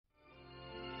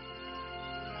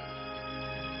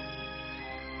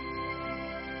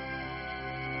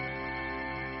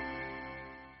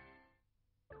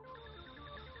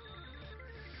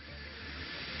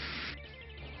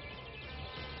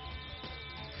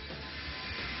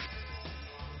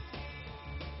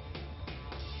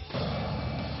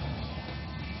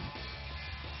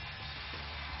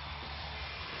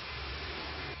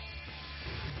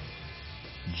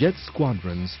Jet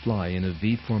squadrons fly in a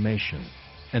V formation,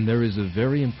 and there is a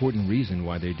very important reason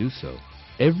why they do so.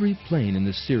 Every plane in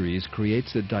the series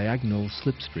creates a diagonal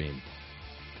slipstream.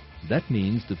 That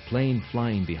means the plane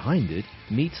flying behind it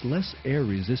meets less air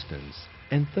resistance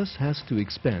and thus has to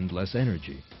expend less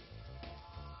energy.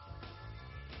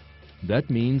 That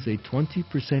means a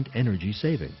 20% energy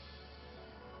saving.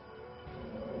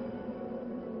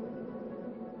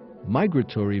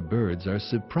 Migratory birds are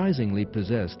surprisingly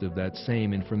possessed of that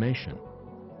same information.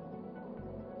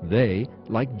 They,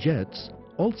 like jets,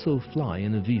 also fly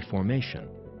in a V formation.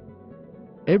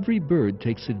 Every bird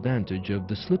takes advantage of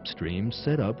the slipstream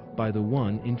set up by the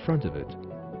one in front of it.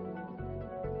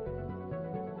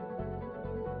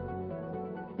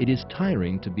 It is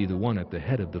tiring to be the one at the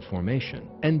head of the formation,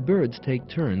 and birds take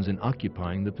turns in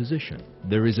occupying the position.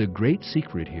 There is a great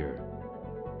secret here.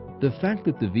 The fact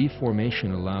that the V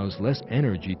formation allows less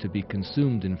energy to be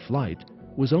consumed in flight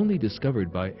was only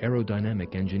discovered by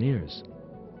aerodynamic engineers.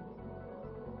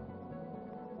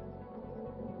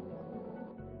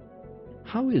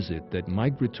 How is it that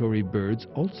migratory birds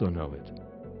also know it?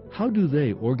 How do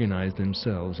they organize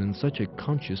themselves in such a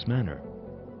conscious manner?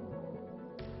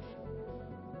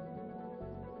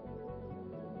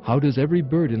 How does every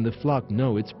bird in the flock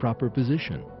know its proper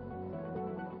position?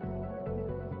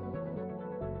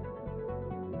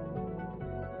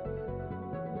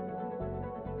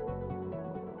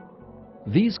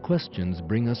 These questions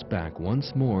bring us back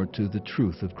once more to the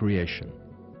truth of creation.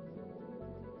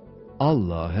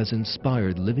 Allah has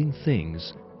inspired living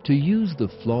things to use the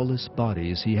flawless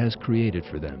bodies He has created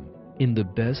for them in the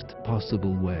best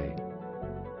possible way.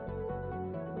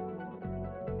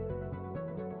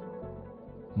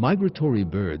 Migratory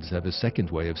birds have a second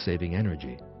way of saving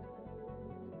energy.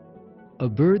 A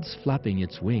bird's flapping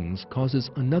its wings causes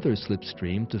another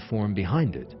slipstream to form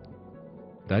behind it.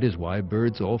 That is why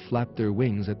birds all flap their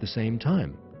wings at the same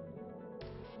time.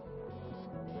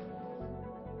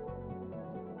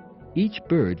 Each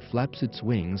bird flaps its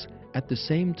wings at the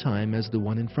same time as the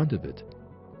one in front of it.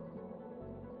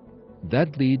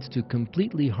 That leads to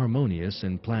completely harmonious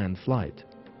and planned flight.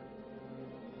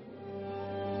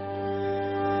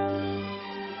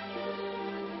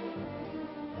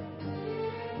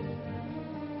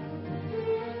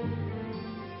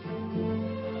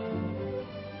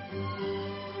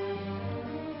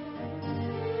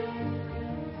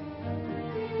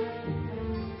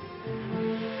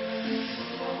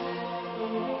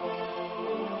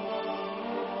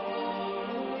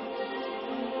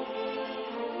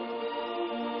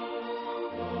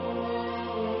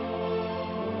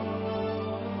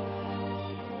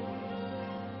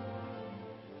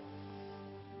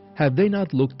 Have they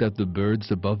not looked at the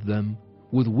birds above them,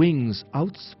 with wings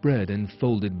outspread and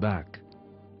folded back?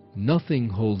 Nothing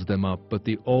holds them up but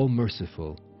the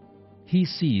All-Merciful. He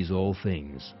sees all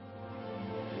things.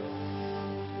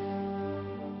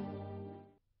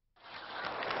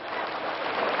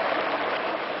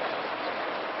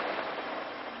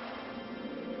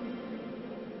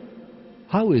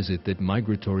 How is it that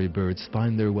migratory birds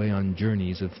find their way on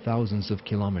journeys of thousands of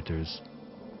kilometers?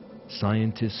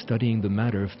 Scientists studying the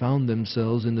matter found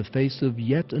themselves in the face of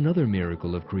yet another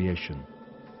miracle of creation.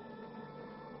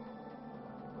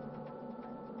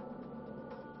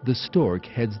 The stork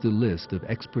heads the list of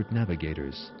expert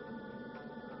navigators.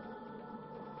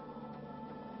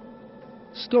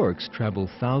 Storks travel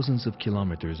thousands of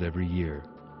kilometers every year.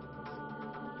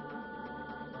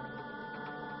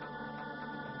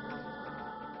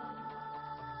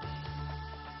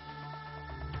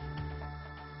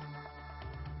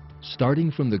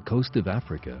 Starting from the coast of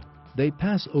Africa, they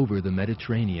pass over the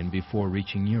Mediterranean before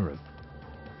reaching Europe.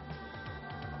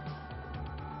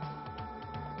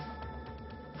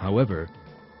 However,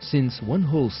 since one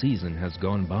whole season has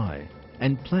gone by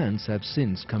and plants have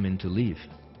since come into leaf,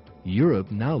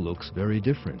 Europe now looks very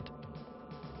different.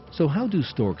 So how do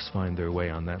storks find their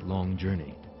way on that long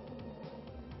journey?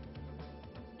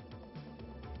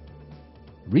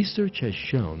 Research has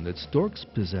shown that storks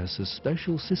possess a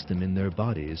special system in their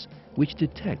bodies which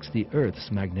detects the Earth's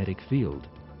magnetic field.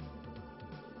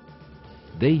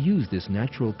 They use this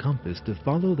natural compass to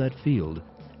follow that field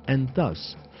and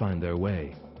thus find their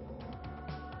way.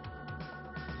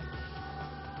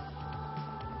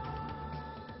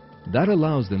 That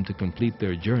allows them to complete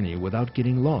their journey without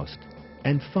getting lost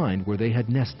and find where they had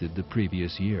nested the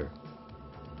previous year.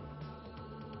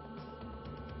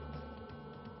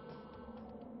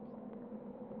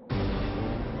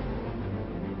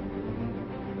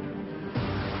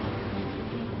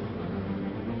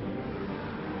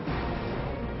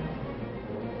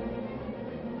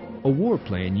 A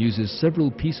warplane uses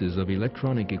several pieces of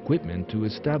electronic equipment to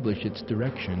establish its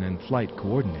direction and flight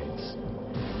coordinates.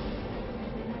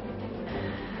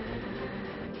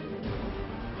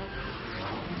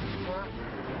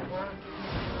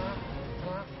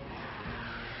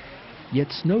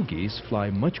 Yet snow geese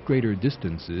fly much greater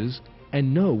distances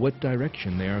and know what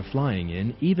direction they are flying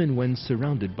in even when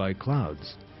surrounded by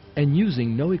clouds and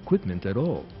using no equipment at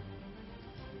all.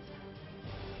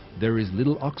 There is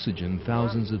little oxygen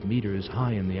thousands of meters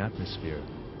high in the atmosphere.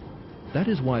 That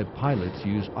is why pilots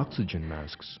use oxygen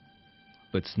masks.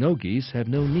 But snow geese have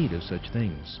no need of such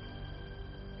things.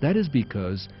 That is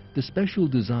because the special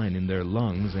design in their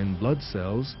lungs and blood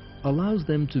cells allows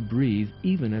them to breathe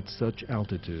even at such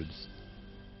altitudes.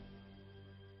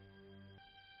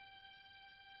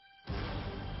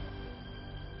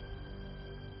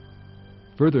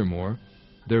 Furthermore,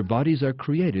 their bodies are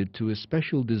created to a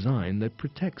special design that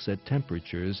protects at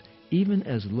temperatures even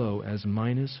as low as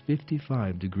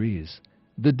 -55 degrees.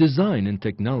 The design and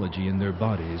technology in their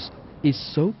bodies is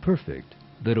so perfect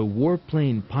that a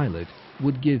warplane pilot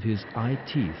would give his eye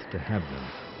teeth to have them.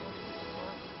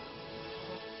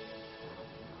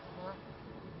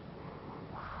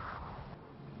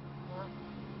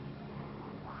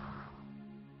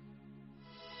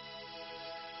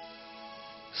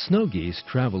 Snow geese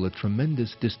travel a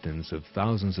tremendous distance of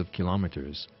thousands of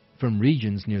kilometers from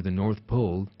regions near the North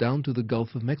Pole down to the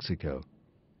Gulf of Mexico.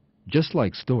 Just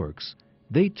like storks,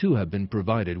 they too have been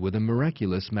provided with a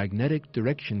miraculous magnetic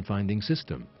direction-finding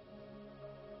system.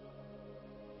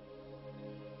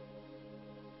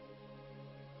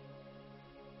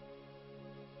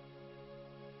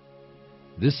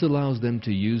 This allows them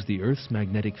to use the Earth's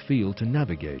magnetic field to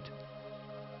navigate.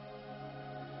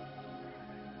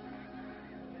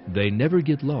 They never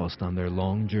get lost on their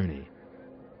long journey.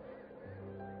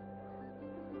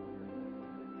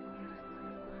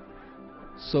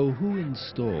 So who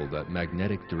installed that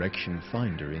magnetic direction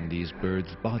finder in these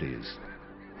birds' bodies?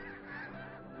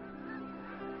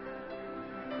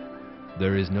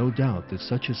 There is no doubt that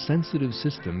such a sensitive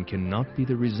system cannot be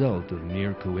the result of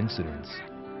mere coincidence.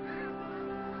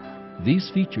 These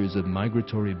features of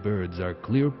migratory birds are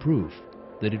clear proof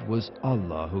that it was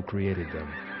Allah who created them.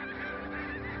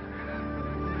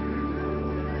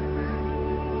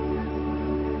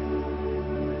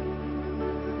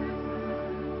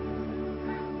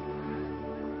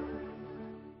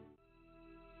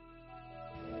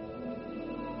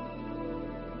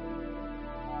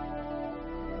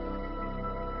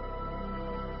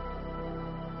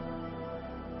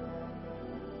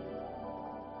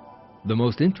 The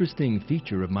most interesting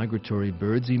feature of migratory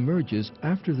birds emerges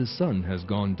after the sun has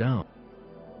gone down.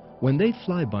 When they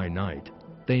fly by night,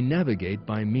 they navigate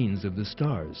by means of the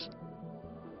stars.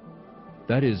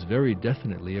 That is very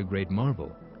definitely a great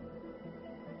marvel,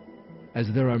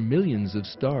 as there are millions of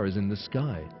stars in the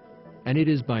sky, and it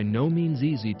is by no means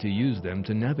easy to use them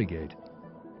to navigate.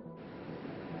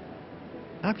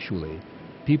 Actually,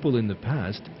 people in the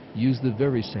past used the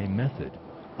very same method.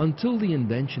 Until the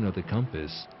invention of the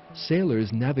compass,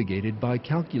 sailors navigated by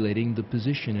calculating the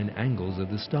position and angles of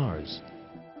the stars.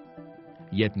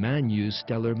 Yet man used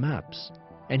stellar maps,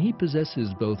 and he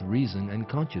possesses both reason and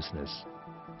consciousness.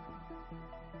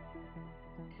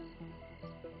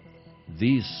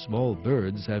 These small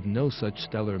birds have no such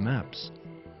stellar maps,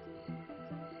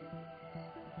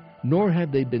 nor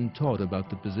have they been taught about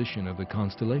the position of the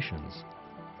constellations.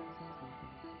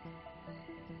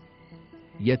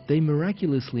 Yet they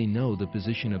miraculously know the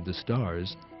position of the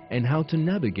stars and how to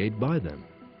navigate by them,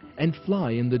 and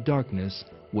fly in the darkness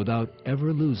without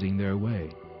ever losing their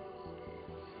way.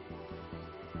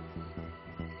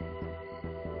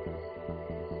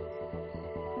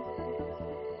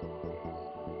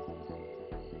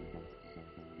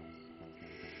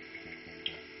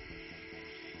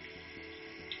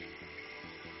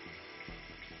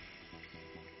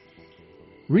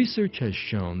 Research has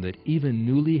shown that even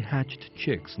newly hatched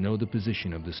chicks know the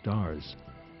position of the stars.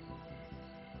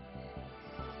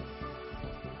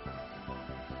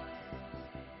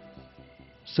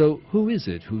 So who is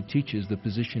it who teaches the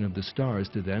position of the stars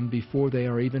to them before they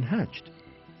are even hatched?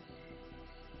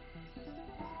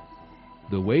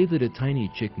 The way that a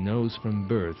tiny chick knows from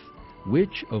birth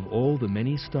which of all the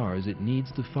many stars it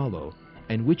needs to follow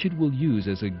and which it will use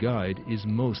as a guide is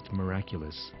most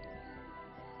miraculous.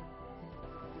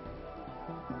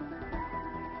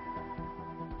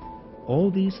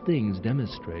 All these things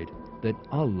demonstrate that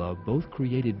Allah both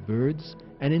created birds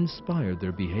and inspired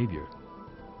their behavior.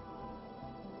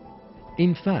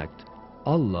 In fact,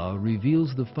 Allah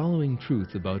reveals the following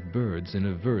truth about birds in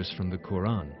a verse from the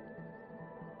Quran.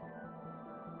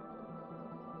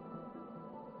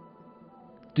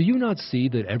 Do you not see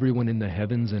that everyone in the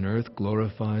heavens and earth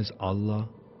glorifies Allah,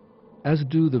 as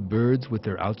do the birds with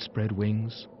their outspread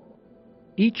wings?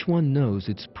 Each one knows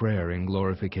its prayer and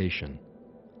glorification.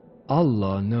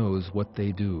 Allah knows what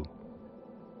they do,